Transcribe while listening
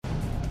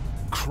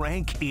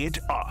crank it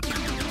up.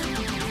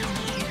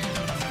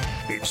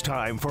 It's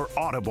time for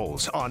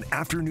Audibles on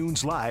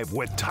Afternoons Live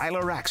with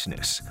Tyler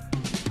Axness.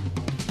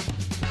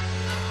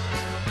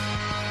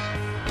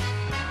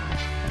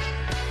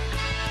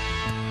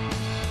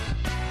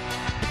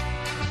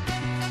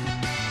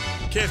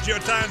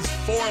 KFGO time's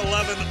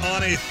 4:11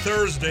 on a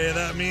Thursday.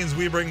 That means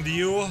we bring to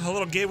you a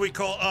little game we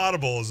call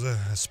Audibles,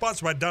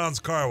 sponsored by Don's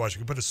Car Wash. You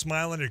can put a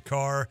smile on your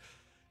car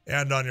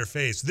and on your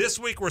face. This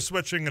week we're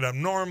switching it up.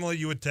 Normally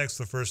you would text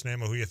the first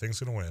name of who you think's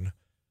going to win.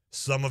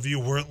 Some of you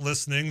weren't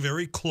listening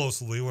very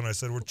closely when I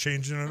said we're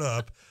changing it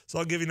up, so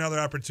I'll give you another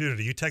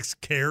opportunity. You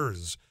text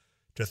CARES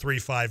to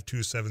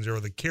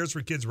 35270. The Cares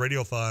for Kids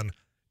Radiothon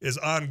is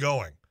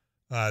ongoing.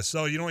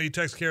 So, you know what, you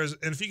text CARES,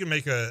 and if you can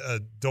make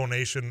a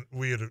donation,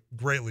 we would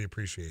greatly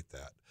appreciate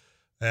that.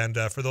 And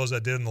for those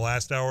that did in the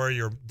last hour,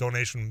 your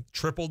donation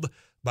tripled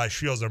by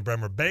Shields and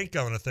Bremer Bank.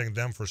 I want to thank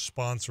them for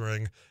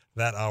sponsoring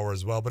that hour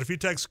as well. But if you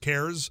text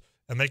CARES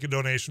and make a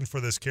donation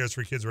for this Cares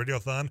for Kids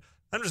Radiothon,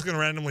 I'm just going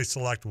to randomly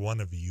select one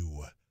of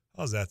you.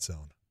 How's that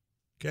sound?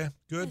 Okay,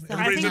 good.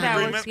 Everybody's in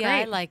agreement? Works, yeah,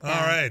 I like that.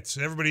 All right,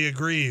 everybody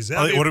agrees.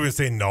 What do we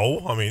say, no?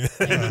 I mean,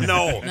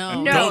 no.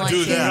 Don't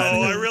do that.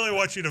 No, I really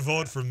want you to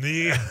vote for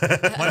me.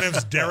 My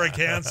name's Derek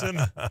Hansen.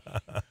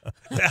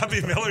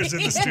 Abby Miller's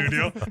in the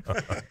studio.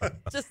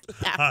 Just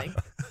laughing.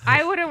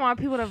 I wouldn't want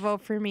people to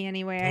vote for me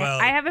anyway. Well,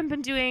 I haven't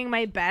been doing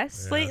my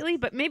best lately,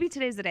 but maybe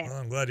today's the day. Well,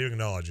 I'm glad you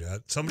acknowledge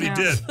that. Somebody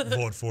did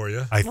vote for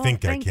you. I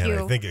think I can.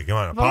 you. I think it. Come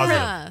on, Vote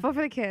positive. vote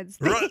for the kids.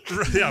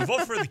 Yeah,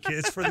 vote for the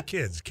kids. For the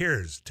kids.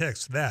 CARES.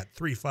 Text that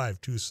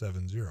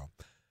 35270.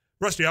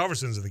 Rusty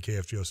Alverson's in the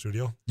KFGO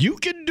studio. You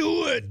can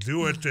do it.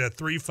 Do it at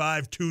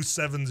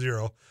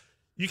 35270.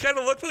 You kind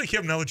of look like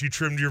him now that you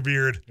trimmed your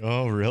beard.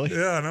 Oh, really?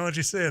 Yeah, now that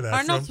you say that.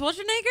 Arnold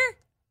Schwarzenegger?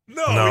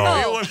 No.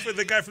 You look for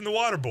the guy from The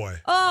Waterboy.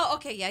 Oh,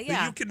 okay,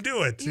 yeah. You can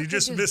do it. You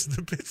just missed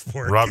the pitch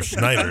for it. Rob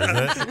Schneider, isn't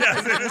it? Yeah,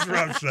 it is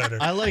Rob Schneider.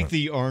 I like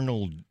the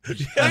Arnold.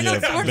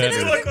 Schwarzenegger? better.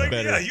 You look like,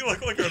 better. yeah, you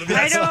look like Arnold.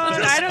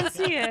 I don't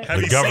see it.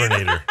 Have The you seen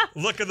Governor.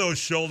 Look at those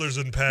shoulders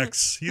and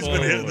pecs. He's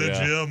been hitting the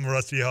gym,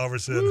 Rusty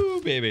Halverson. Ooh,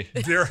 baby.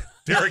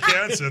 Derek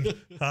Hansen.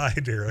 Hi,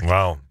 Derek.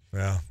 Wow.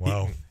 Yeah,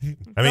 wow. I mean,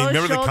 Those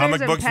remember the comic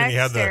shoulders and books when you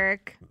pecs, had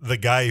Derek. the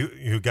guy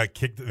who got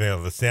kicked,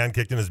 the sand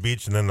kicked in his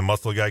beach, and then the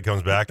muscle guy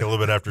comes back a little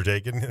bit after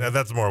taking?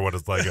 That's more what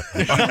it's like.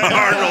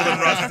 Arnold and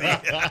Rusty.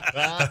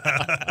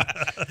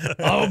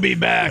 I'll be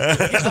back.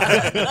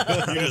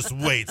 You just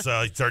wait so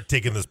I start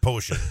taking this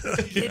potion.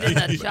 It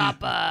is a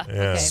chopper. Yeah.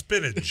 Okay.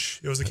 Spinach.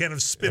 It was a can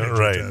of spinach.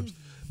 Right. at times.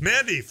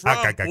 Mandy from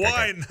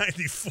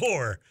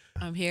Y94.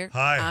 I'm here.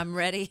 Hi. I'm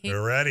ready.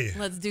 You're ready.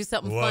 Let's do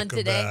something Welcome fun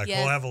today. back. Yes.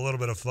 We'll have a little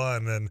bit of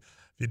fun. And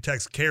if you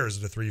text CARES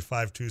to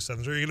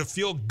 35270, you're going to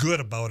feel good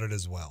about it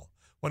as well.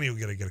 One of you are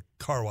going to get a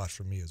car wash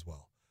from me as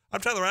well.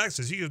 I'm Tyler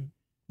Axis. You can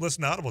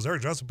listen to Audibles.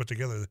 Eric Johnson put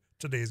together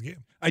today's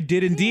game. I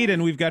did indeed,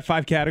 and we've got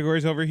 5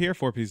 categories over here,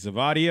 4 pieces of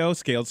audio,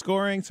 scaled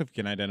scoring. So if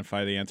you can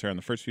identify the answer on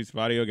the first piece of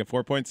audio, get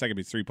 4 points, second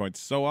piece 3 points,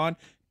 so on.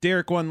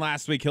 Derek won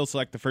last week. He'll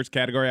select the first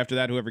category. After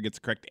that, whoever gets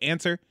the correct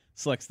answer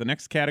selects the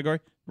next category.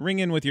 Ring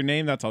in with your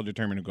name. That's all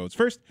determine who goes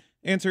first.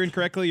 Answer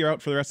incorrectly, you're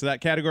out for the rest of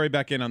that category.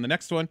 Back in on the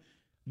next one.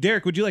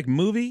 Derek, would you like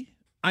movie,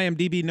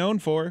 IMDb known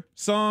for,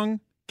 song,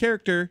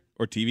 character,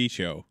 or TV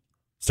show?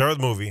 Start with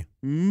movie.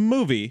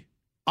 Movie,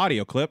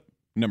 audio clip,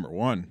 number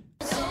 1.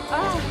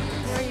 Oh,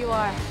 there you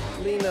are.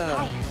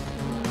 Lena,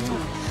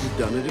 you've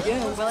done it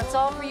again. Well, it's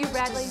all for you,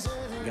 Bradley.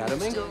 Gotta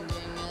mingle.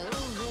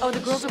 Oh, the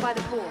girls are by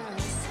the pool.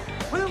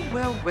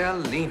 Well,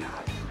 Lena.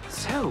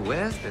 So,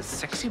 where's the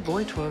sexy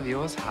boy 12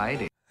 yours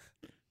hiding?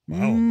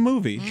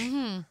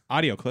 Movie,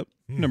 audio clip,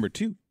 number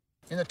 2.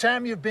 In the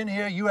time you've been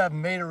here, you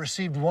haven't made or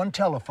received one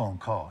telephone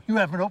call. You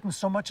haven't opened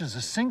so much as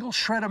a single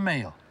shred of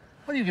mail.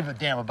 What do you give a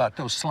damn about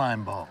those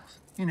slime balls?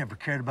 You never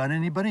cared about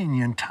anybody in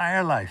your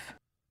entire life.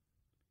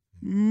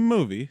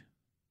 Movie,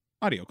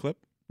 audio clip,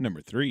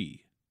 number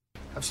 3.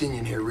 I've seen you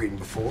in here reading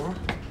before.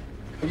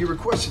 And you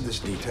requested this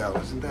detail,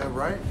 isn't that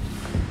right?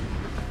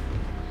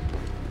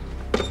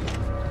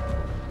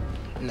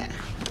 Nah.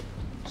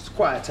 It's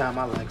quiet time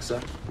I like,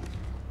 sir.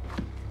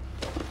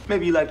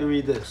 Maybe you like to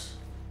read this.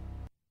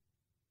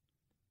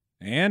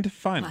 And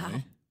finally,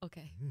 Wow.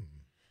 Okay.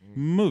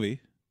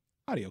 movie,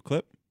 audio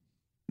clip,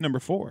 number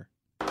 4.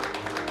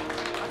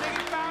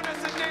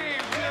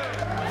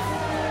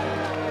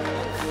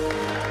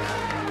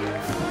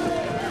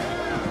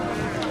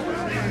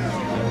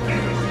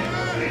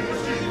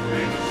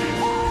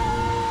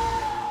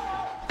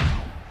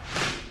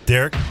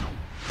 Derek,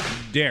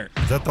 Derek.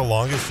 is that the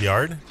longest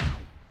yard?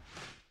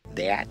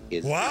 That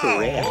is Wow.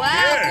 correct.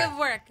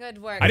 Wow, good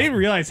work. I didn't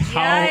realize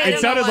how Yeah, I it don't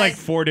sounded know like why.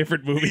 4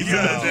 different movies.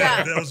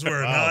 Yeah, those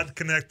were not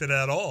connected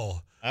at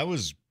all. I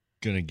was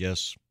going to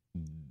guess,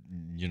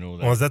 that.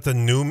 Well, is that the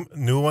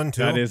new one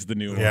too? That is the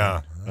new one.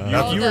 Yeah.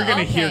 You were going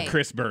to hear okay.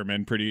 Chris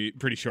Berman pretty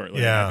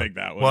shortly. Yeah. I think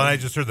that was. Well, I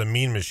just heard the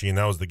Mean Machine.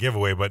 That was the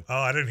giveaway, but Oh,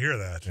 I didn't hear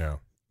that. yeah.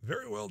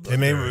 Very well done. It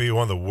may Derek. be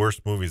one of the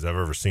worst movies I've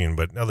ever seen,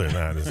 but other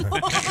than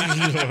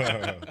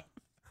that,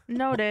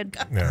 Noted.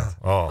 Yeah.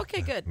 Oh.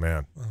 Okay, good.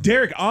 Man.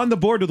 Derek on the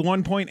board with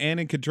 1 point and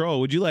in control.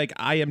 Would you like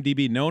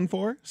IMDb known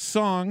for?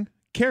 Song,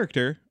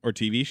 character, or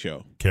TV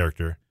show?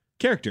 Character.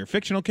 Character,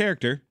 fictional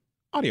character.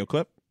 Audio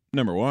clip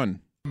number 1.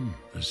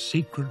 The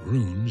secret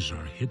runes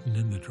are hidden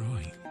in the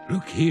drawing.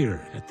 Look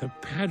here at the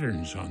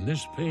patterns on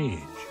this page.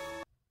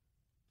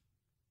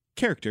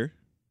 Character,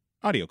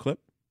 audio clip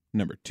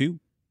number 2.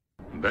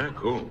 Back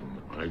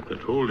home, I could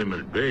hold him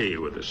at bay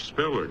with a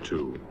spell or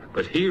two.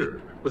 But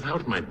here,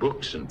 without my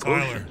books and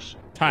potions.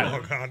 Tyler.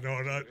 Oh, God,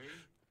 no, not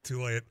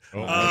too late.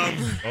 I'm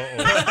excited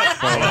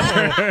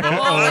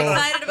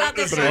about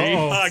this one.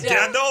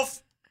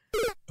 Gandalf?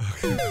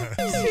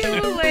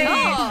 Too late.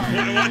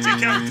 Once you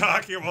kept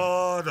talking,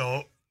 oh,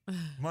 no.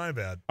 My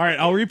bad. All right,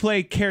 I'll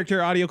replay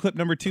character audio clip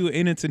number 2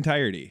 in its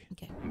entirety.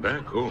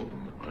 Back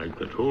home, I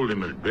could hold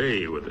him at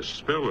bay with a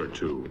spell or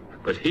two.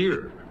 But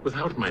here,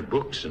 without my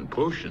books and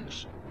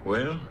potions.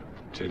 Well,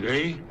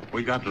 today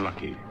we got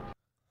lucky.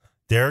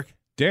 Derek?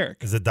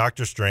 Derek. Is it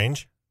Doctor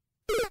Strange?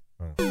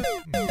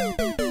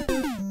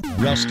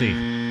 Rusty.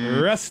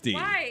 Rusty.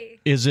 Why?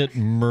 Is it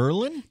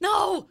Merlin?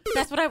 No,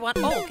 that's what I want.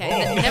 Oh,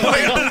 okay.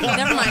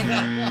 Never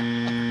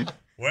mind.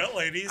 Well,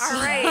 ladies. All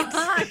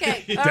right.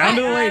 Okay. Down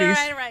to the ladies.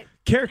 All right.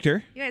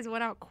 Character, You guys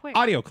went out quick.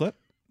 audio clip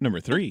number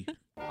 3.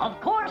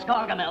 Of course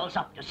Gargamel's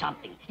up to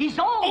something. He's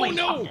always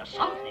up to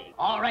something.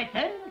 All right,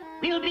 then.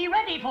 We'll be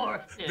ready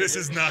for... This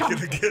is not going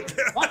to get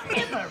there.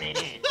 whatever it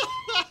is.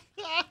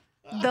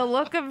 The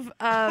look of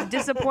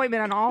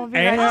disappointment on all of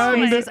your And-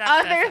 guys' faces,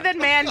 other than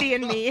Mandy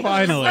and me.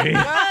 Finally.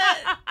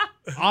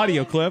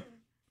 Audio clip,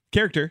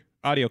 character,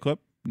 audio clip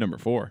number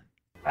 4.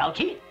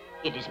 Ralphie,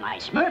 it is my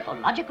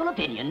smurfological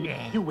opinion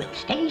you will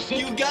stay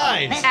sick. You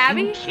guys. unless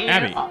Abby? you cheer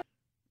Abby. up.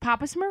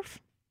 Papa Smurf?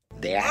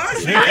 Hey,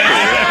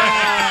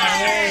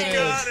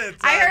 got it.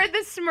 I heard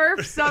the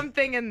Smurf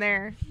something in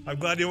there. I'm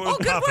glad you went with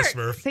good Papa work.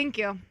 Smurf. Thank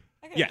you.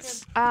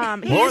 Yes. He's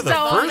What were the the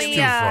first only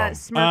two from?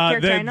 Smurf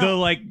character I The know.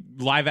 like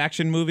live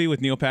action movie with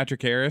Neil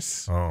Patrick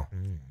Harris. Oh.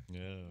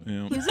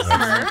 Yeah. He's a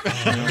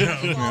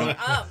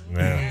Smurf.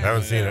 Man,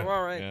 haven't seen it.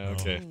 All right. Yeah,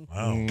 okay.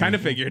 Wow. Kind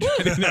of figured.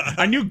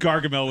 I knew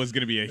Gargamel was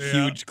going to be a Yeah.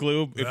 huge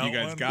clue if That you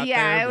guys one. got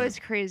Yeah, there. it but- was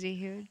crazy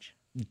huge.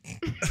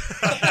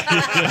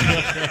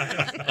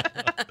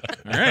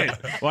 All right.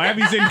 Well,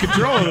 Abby's in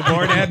control of the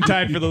board and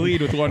tied for the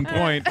lead with 1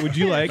 point. Would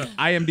you like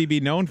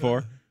IMDb known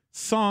for?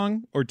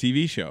 Song or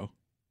TV show?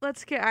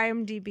 Let's get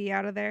IMDb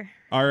out of there.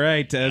 All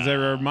right. As a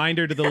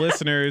reminder to the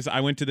listeners, I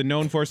went to the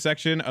known for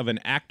section of an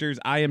actor's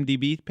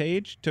IMDb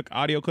page, took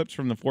audio clips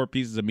from the 4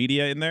 pieces of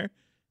media in there.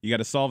 You got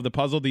to solve the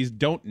puzzle. These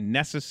don't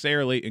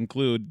necessarily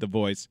include the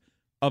voice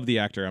of the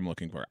actor I'm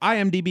looking for.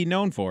 IMDb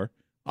known for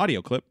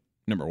audio clip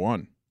number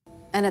 1.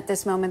 And at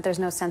this moment, there's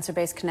no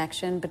sensor-based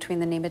connection between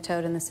the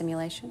nematode and the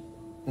simulation?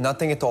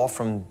 Nothing at all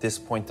from this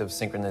point of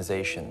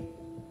synchronization.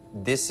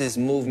 This is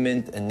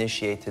movement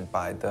initiated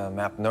by the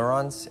map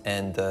neurons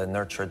and the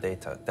nurture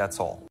data. That's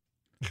all.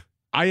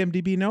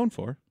 IMDb known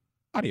for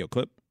audio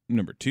clip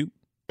number 2.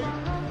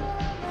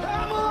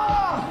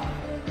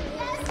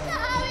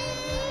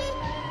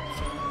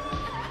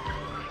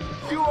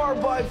 You are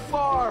by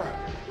far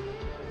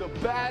the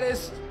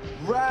baddest,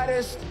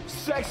 raddest,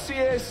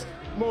 sexiest,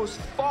 most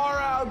far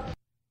out.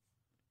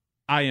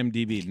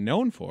 IMDb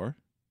known for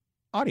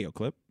audio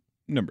clip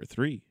number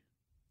 3.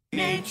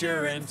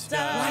 Nature and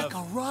stuff. Like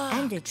a rock.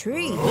 And a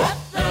tree. Let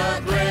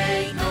the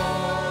great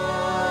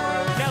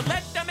north. Now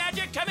let the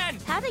magic come in.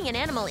 Having an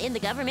animal in the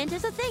government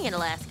is a thing in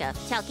Alaska.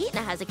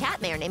 Talkeetna has a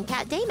cat mayor named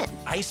Cat Damon.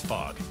 Ice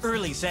fog.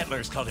 Early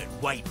settlers called it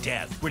White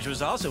Death, which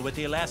was also what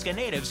the Alaska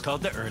natives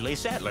called the early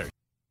settlers.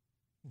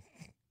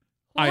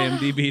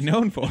 IMDb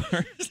known for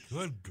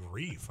Good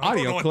grief. I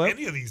audio don't know what clip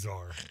any of these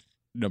are.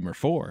 number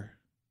 4.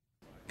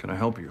 Can I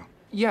help you?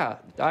 Yeah,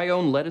 I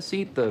own Lettuce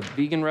Eat, the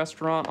vegan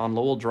restaurant on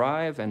Lowell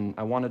Drive, and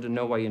I wanted to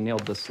know why you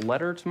nailed this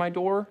letter to my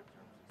door.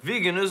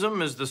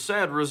 Veganism is the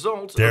sad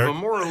result Derek? of a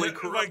morally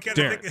corrupt...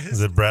 Derek.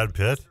 Is it Brad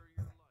Pitt?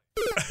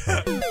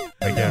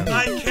 Again.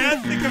 I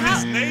can't think of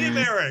his name,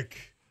 Eric.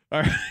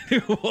 All right,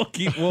 we'll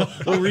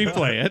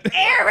replay it.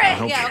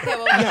 Eric! Yeah, okay,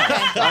 well,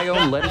 Yeah, I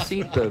own Lettuce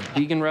Eat, the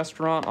vegan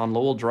restaurant on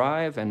Lowell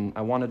Drive, and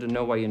I wanted to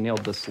know why you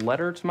nailed this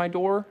letter to my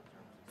door.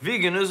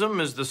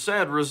 Veganism is the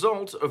sad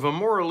result of a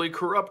morally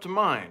corrupt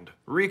mind.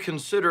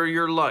 Reconsider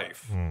your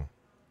life.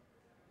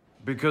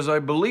 Because I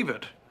believe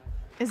it.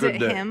 Is Good it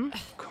day. him?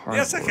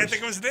 Yes, I can't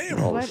think of his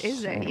name. What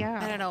is it? Yeah.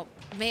 I don't know.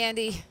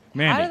 Mandy.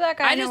 Mandy. How did that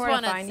guy I know just where to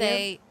wanna find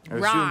say you?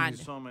 Ron.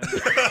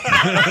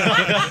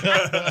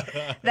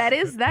 That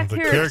is that The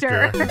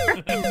character.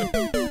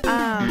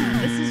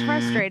 This is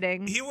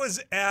frustrating. He was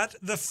at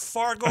the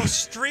Fargo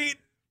Street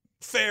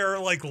Fair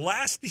like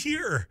last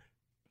year.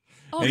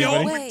 Oh, We no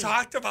all way.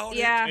 talked about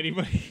Yeah.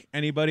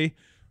 Anybody?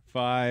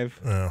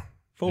 5,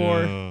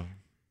 4,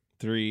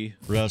 3.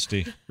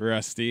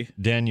 Rusty.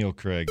 Daniel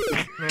Craig.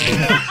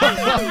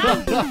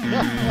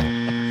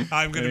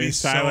 I'm going to be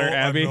Tyler so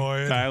Abby.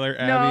 annoyed. Tyler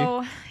Abby.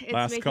 No, it's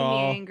Last making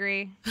call. me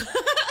angry.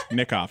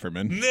 Nick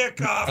Offerman. Nick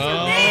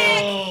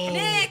Offerman.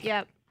 Nick!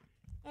 Yep.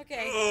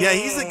 Okay. Yeah,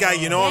 he's the guy.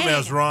 You know him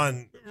as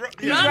Ron.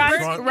 Ron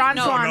Swanson. Ron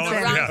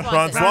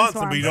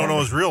Swanson, but you don't know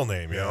his real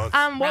name. You know.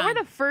 What were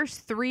the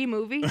first 3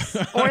 movies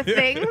or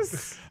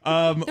things?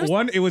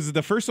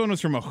 The first one was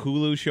from a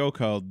Hulu show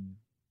called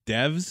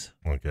Devs.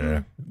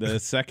 Okay. The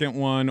second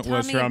one was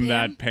Tommy from and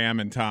that Pam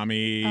and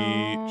Tommy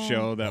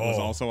show that was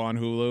also on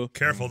Hulu.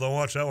 Careful, don't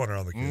watch that one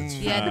around the kids.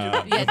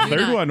 The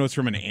third one was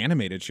from an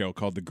animated show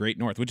called The Great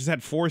North, which has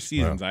had 4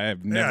 seasons. I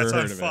have never it's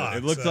on heard of Fox. it.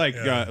 It looks like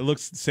it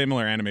looks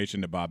similar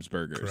animation to Bob's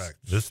Burgers. Correct.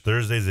 This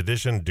Thursday's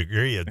edition,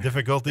 degree of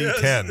difficulty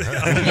 10. Either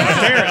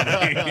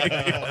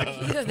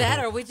that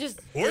or we're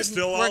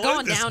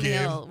going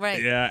downhill.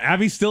 Right. Yeah,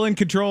 Abby's still in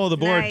control of the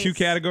board. Nice. 2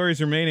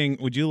 categories remaining.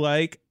 Would you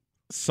like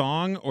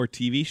song or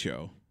TV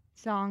show?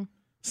 Song.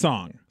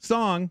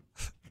 Song.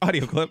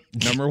 Audio clip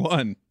number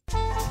 1.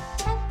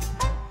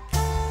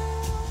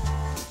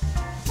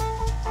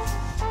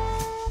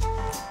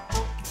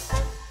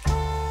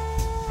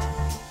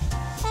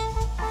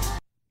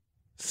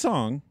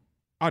 Song.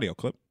 Audio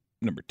clip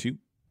number 2.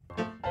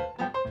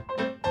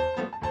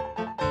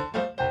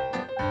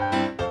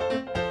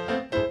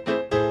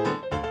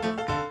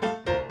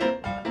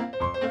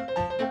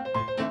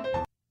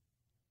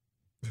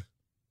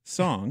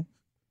 Song.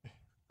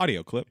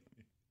 Audio clip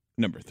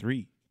number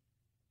 3.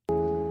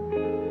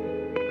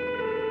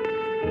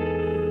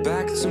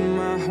 Back to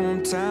my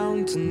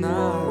hometown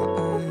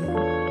tonight.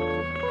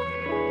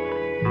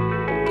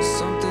 But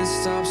something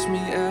stops me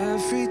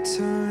every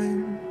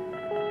time.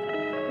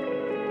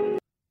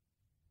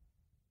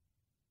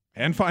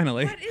 And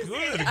finally,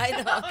 I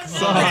know.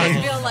 Song. I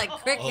just feel like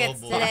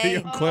crickets today.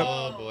 Audio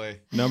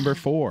clip number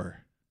 4.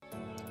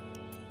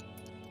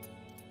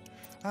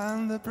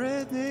 And the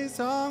Britney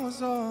song was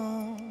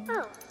on.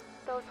 Oh,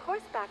 those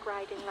horseback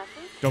riding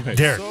lessons. Go pay.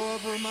 Derek.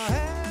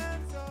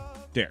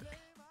 Derek.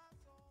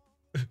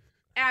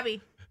 Abby.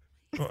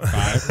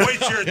 5. Wait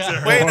your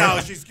turn. Wait,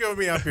 now she's giving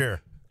me up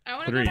here. I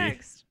want to 3. go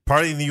next.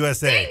 Party in the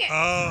USA. Dang it.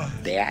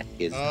 That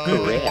is I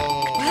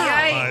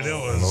correct. knew it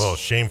I'm a was. little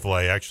shameful.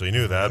 I actually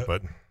knew that,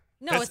 but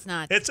No, it's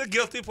not. It's a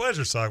guilty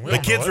pleasure song. We the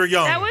all kids know were it.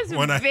 young. That was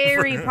when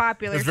very I,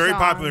 popular It was very song,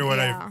 popular when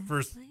yeah. I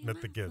first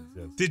met the kids.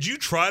 Yes. Did you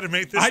try to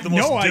make this I the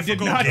most did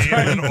difficult not game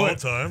try in to all put.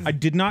 time? I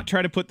did not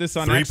try to put this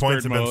on 3 expert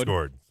points have been mode.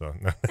 scored. So.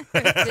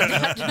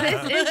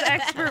 This is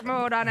expert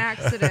mode on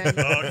accident.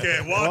 Okay,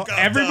 walk up.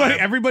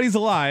 Everybody's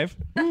alive.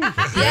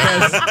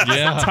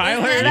 Yeah.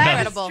 Tyler, Isn't that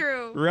That's incredible?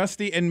 true.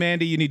 Rusty, and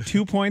Mandy, you need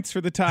 2 points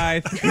for the tie,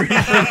 3 for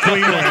the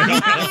clean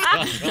win.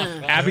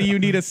 Abby, you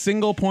need a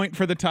single point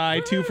for the tie,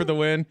 2 for the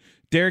win.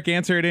 Derek,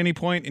 answer at any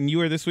point, and you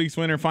are this week's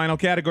winner. Final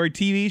category,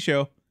 TV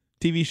show.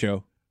 TV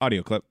show.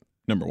 Audio clip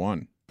number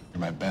 1. You're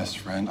my best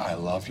friend. I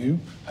love you.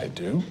 I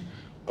do.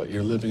 But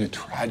you're living a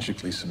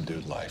tragically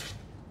subdued life.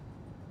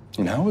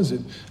 And how is it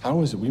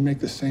we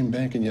make the same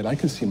bank and yet I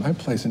can see my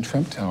place in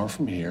Trump Tower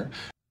from here?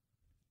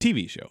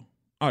 TV show.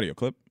 Audio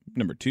clip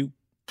number 2.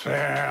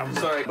 Sam.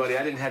 Sorry, buddy.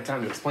 I didn't have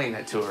time to explain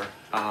that to her.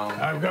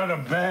 I've got a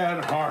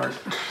bad heart.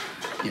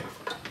 Yeah.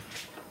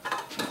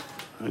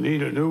 I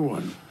need a new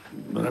one.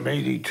 But I'm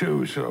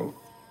 82, so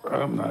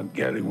I'm not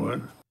getting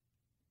one.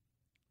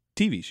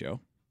 TV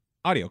show.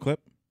 Audio clip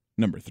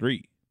number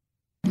 3.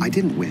 I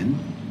didn't win.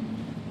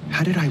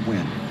 How did I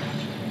win?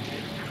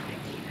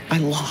 I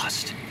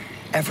lost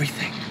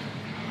everything.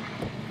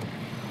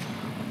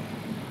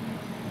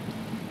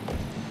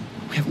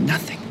 We have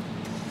nothing.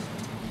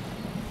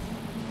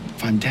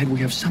 If I'm dead, we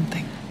have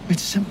something.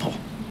 It's simple.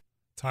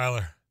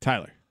 Tyler.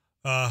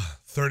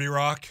 30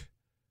 Rock.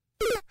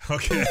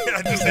 Okay,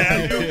 I just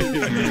had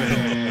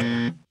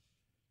you.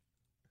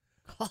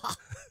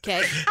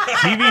 Okay.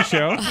 TV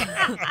show.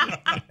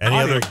 Any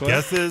Audio other clip.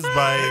 guesses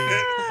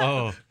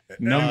by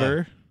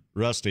number?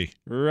 Rusty.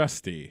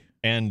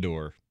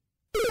 Andor.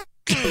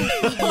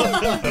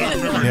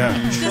 Yeah.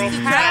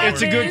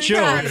 It's a good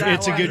show.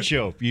 It's a good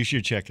show. You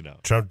should check it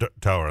out. Trump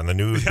Tower on the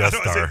new Death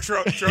Star.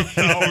 Trump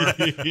Tower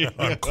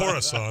on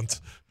Coruscant.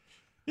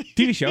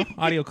 TV show.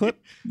 Audio clip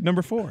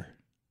number 4.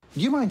 Do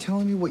you mind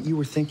telling me what you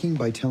were thinking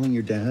by telling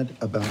your dad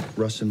about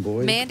Russ and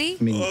Boyd? Mandy?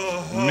 I mean,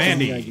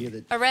 Mandy. the idea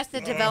that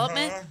Arrested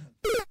Development?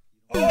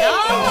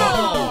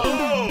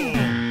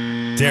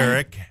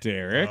 Derek.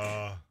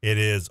 It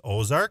is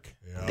Ozark.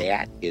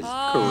 That is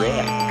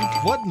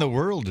correct. What in the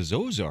world is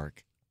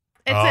Ozark?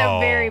 It's a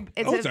very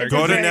Ozark. it's a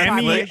Go to very Netflix.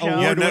 popular show.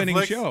 award-winning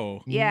Netflix?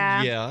 show.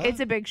 Yeah, Yeah. it's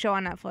a big show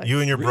on Netflix. You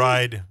and your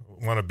bride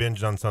want to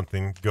binge on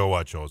something, go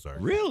watch Ozark.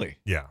 Really?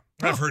 Yeah.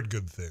 I've heard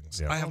good things.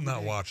 Yeah. I have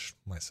not watched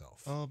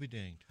myself. I'll be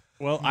danged.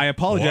 Well, I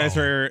apologize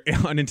for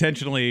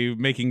unintentionally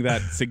making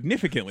that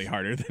significantly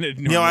harder than it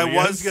normally I is.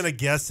 was going to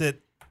guess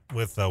it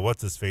with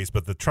what's his face,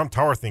 but the Trump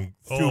Tower thing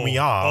threw me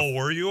off. Oh,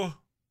 were you?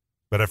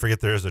 But I forget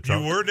there is a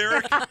Trump. You were,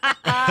 Derek?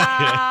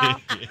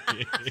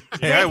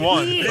 Hey, I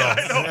won. Yeah,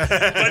 I know.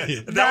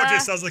 But that one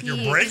just sounds like you're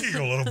breaking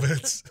a little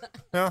bit.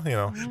 Well, you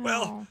know.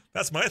 Well,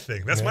 that's my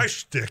thing. That's my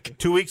shtick.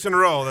 2 weeks in a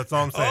row. That's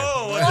all I'm saying.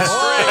 Oh,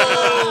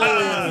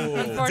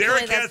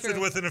 Derek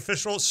Hansen with an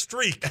official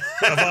streak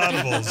of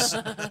audibles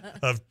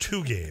of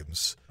 2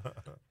 games.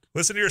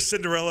 Listen to your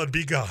Cinderella and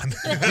be gone.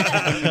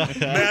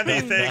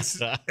 Mandy,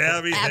 thanks.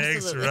 Abby,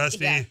 thanks.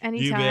 Rusty. Yeah.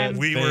 Anytime.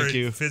 We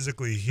were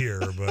physically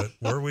here, but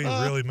were we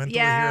really mentally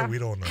here? We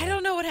don't know. I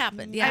don't know what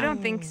happened. Yeah. I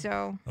don't think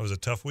so. That was a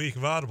tough week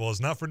of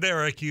Audibles. Not for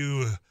Derek.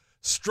 You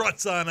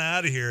struts on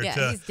out of here Yeah,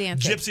 to he's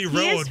dancing. Gypsy He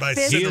is Road by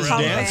fist He is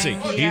Cinderella.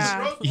 dancing.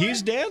 Yeah.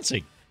 He's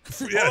dancing.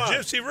 Yeah,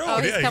 Gypsy Road. Oh,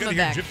 he's yeah, you gotta coming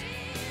hear back.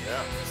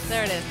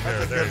 There it is. There,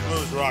 That's a there good you go.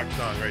 blues rock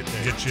song right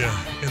there. Get you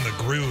in the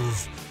groove.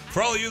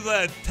 For all of you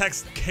that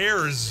text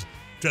CARES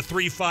to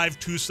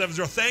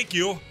 35270, thank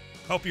you.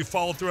 Hope you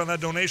followed through on that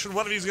donation.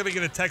 One of you is going to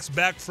get a text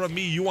back from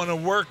me. You want to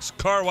work?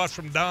 Car wash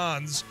from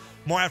Don's.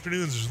 More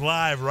afternoons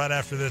live right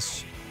after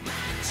this.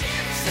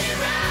 Gypsy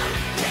Road,